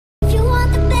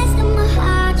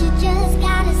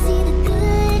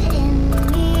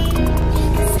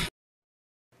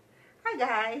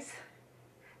guys,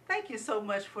 thank you so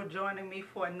much for joining me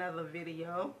for another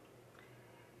video.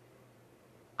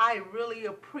 I really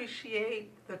appreciate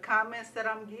the comments that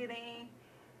I'm getting.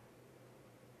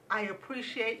 I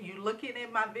appreciate you looking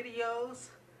at my videos.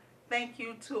 Thank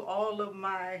you to all of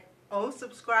my old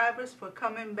subscribers for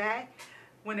coming back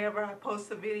whenever I post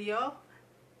a video.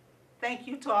 Thank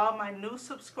you to all my new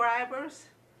subscribers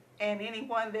and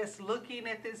anyone that's looking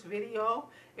at this video.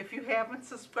 If you haven't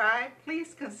subscribed,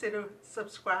 please consider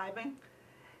subscribing.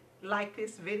 Like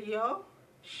this video,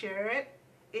 share it.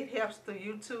 It helps the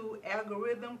YouTube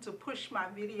algorithm to push my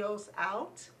videos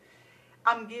out.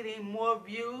 I'm getting more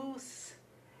views,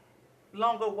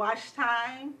 longer watch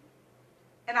time,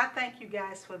 and I thank you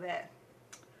guys for that.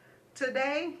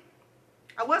 Today,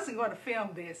 I wasn't going to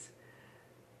film this,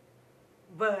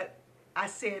 but I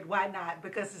said, why not?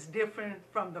 Because it's different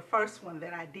from the first one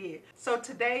that I did. So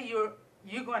today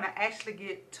you're going to actually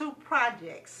get two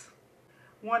projects.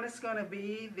 One is going to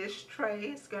be this tray.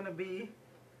 It's going to be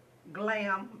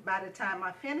Glam by the time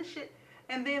I finish it.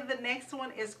 And then the next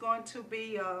one is going to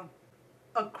be a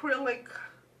acrylic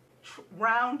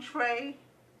round tray.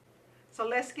 So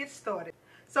let's get started.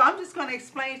 So I'm just going to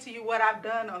explain to you what I've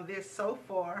done on this so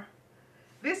far.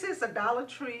 This is a Dollar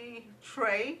Tree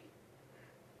tray.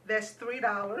 That's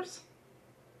 $3,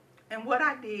 and what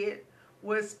I did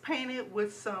was paint it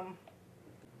with some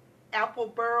apple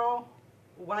burl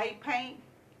white paint.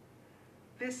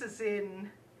 This is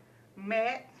in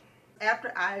matte.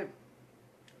 After I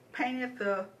painted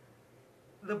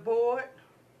the board,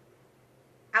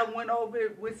 I went over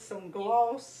it with some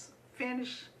gloss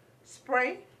finish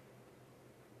spray.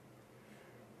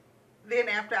 Then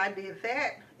after I did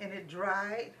that and it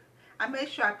dried, I made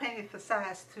sure I painted the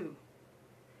sides too.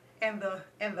 And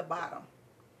the bottom.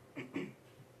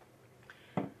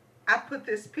 I put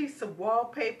this piece of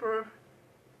wallpaper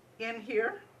in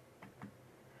here.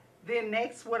 Then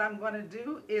next what I'm going to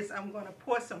do is I'm going to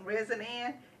pour some resin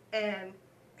in and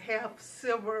have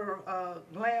silver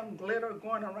Glam glitter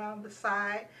going around the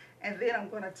side, and then I'm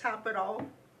going to top it off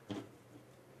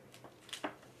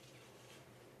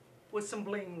with some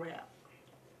bling wrap.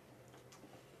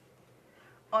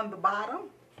 On the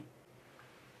bottom,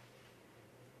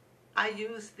 I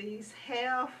use these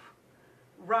half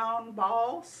round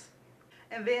balls,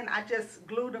 and then I just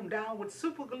glued them down with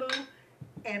super glue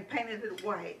and painted it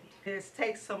white. Just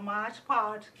take some Mod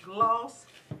Podge gloss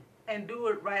and do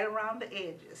it right around the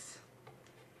edges.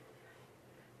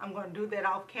 I'm going to do that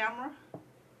off camera.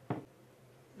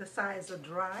 The sides are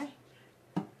dry.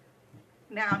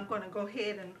 Now I'm going to go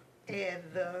ahead and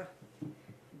add the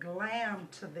Glam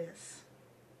to this.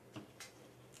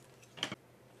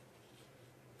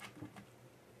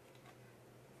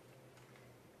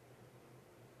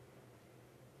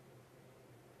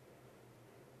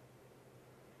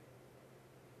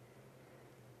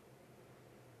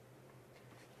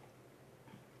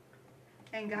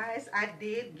 And guys, I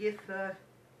did get the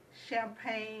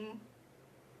champagne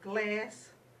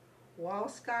glass wall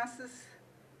sconces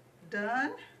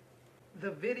done. The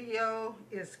video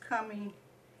is coming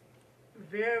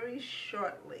very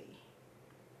shortly,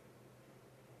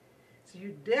 so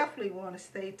you definitely want to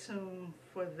stay tuned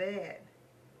for that.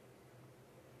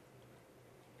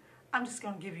 I'm just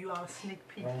going to give you all a sneak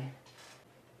peek.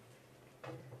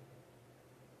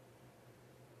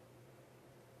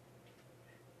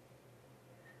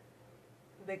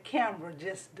 The camera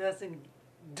just doesn't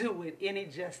do it any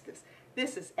justice.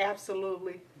 This is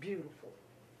absolutely beautiful.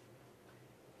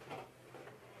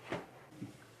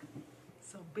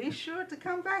 So be sure to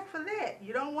come back for that.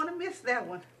 You don't want to miss that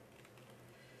one.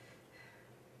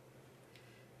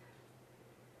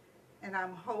 And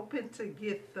I'm hoping to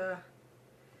get the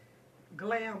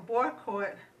Glam board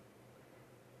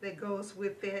that goes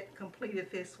with that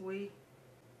completed this week.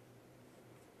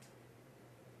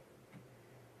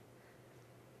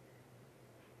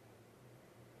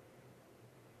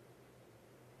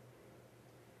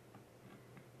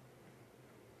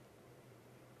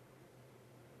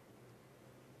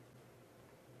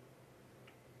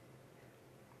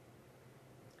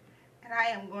 And I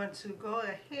am going to go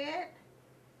ahead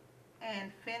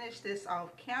and finish this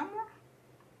off camera.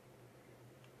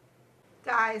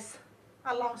 Guys,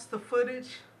 I lost the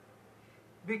footage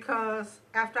because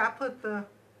after I put the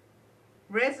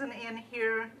resin in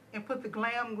here and put the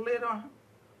Glam glitter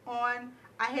on,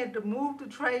 I had to move the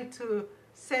tray to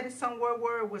set it somewhere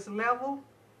where it was level,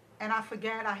 and I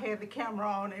forgot I had the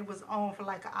camera on. It was on for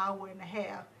like an hour and a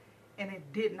half and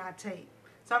it did not tape.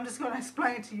 So I'm just going to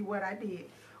explain to you what I did.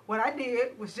 What I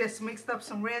did was just mixed up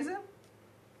some resin.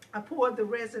 I poured the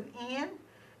resin in,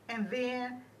 and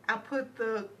then I put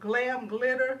the Glam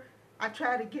glitter I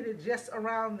tried to get it just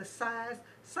around the sides.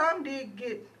 Some did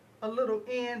get a little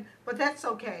in, but that's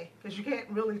okay because you can't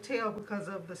really tell because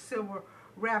of the silver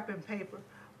wrapping paper.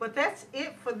 But that's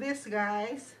it for this,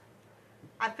 guys.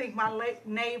 I think my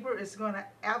neighbor is going to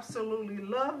absolutely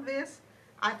love this.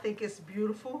 I think it's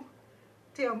beautiful.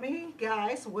 Tell me,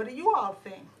 guys, what do you all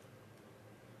think?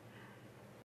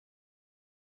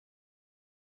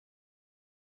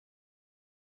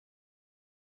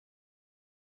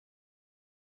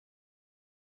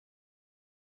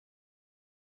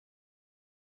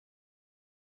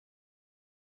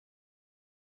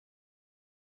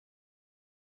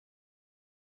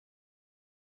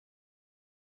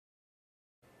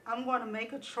 I'm going to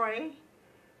make a tray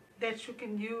that you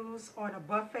can use on a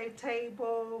buffet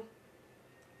table,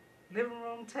 living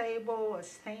room table, a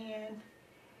stand,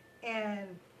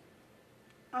 and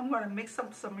I'm going to mix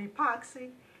up some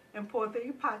epoxy and pour the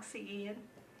epoxy in.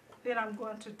 Then I'm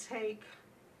going to take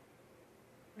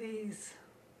these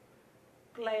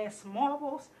glass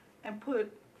marbles and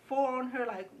put 4 on here,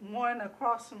 like 1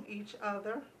 across from each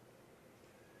other.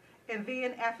 And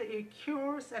then after it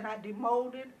cures and I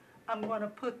demold it, I'm going to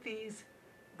put these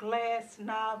glass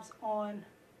knobs on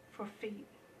for feet.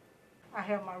 I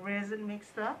have my resin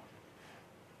mixed up,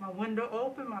 my window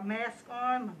open, my mask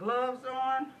on, my gloves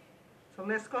on. So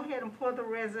let's go ahead and pour the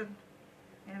resin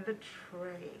in the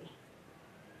tray.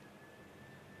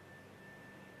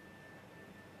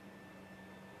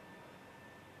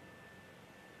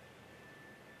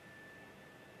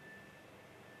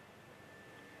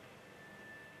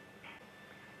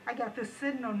 I got this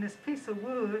sitting on this piece of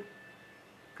wood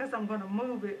because I'm going to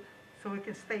move it so it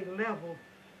can stay level.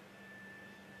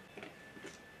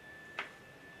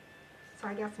 So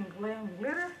I got some Glam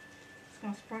glitter. Just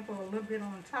going to sprinkle a little bit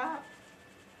on top.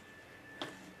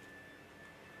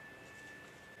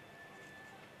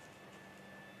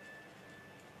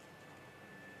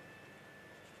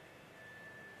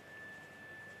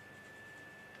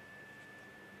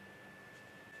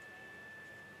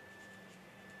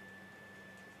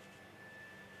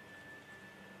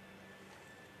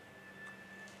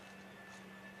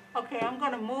 Okay, I'm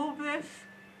going to move this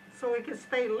so it can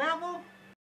stay level.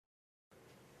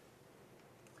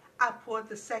 I poured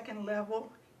the second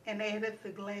level and added the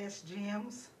glass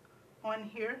gems on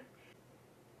here.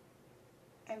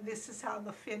 And this is how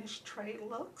the finished tray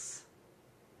looks.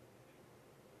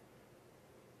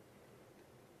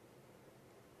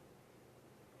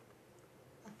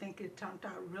 I think it turned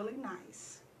out really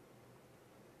nice.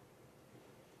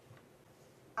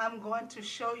 I'm going to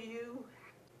show you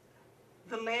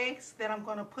the legs that I'm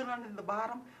going to put under the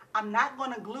bottom. I'm not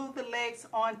going to glue the legs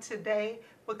on today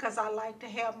because I like to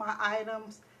have my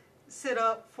items sit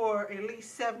up for at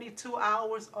least 72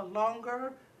 hours or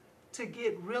longer to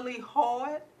get really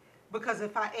hard, because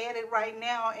if I add it right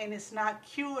now and it's not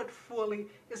cured fully,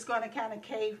 it's going to kind of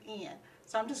cave in.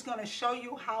 So I'm just going to show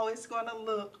you how it's going to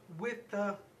look with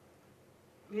the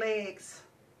legs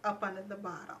up under the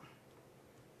bottom.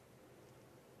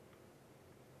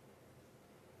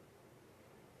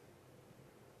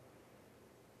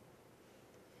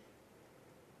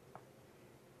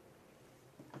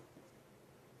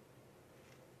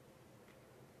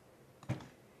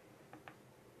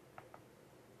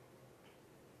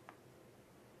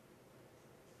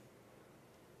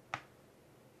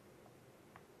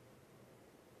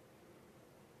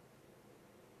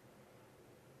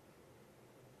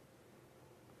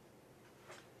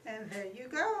 And there you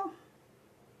go.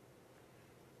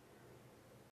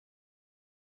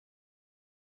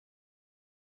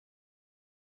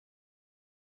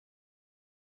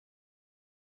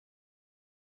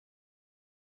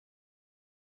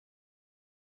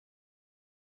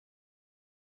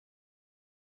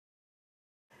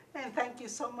 And thank you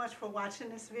so much for watching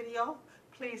this video.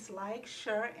 Please like,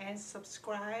 share, and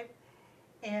subscribe.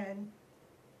 And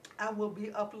I will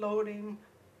be uploading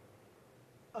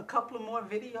a couple of more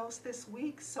videos this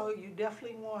week, so you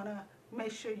definitely want to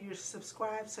make sure you're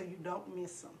subscribed so you don't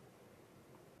miss them.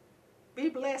 Be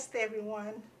blessed,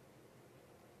 everyone.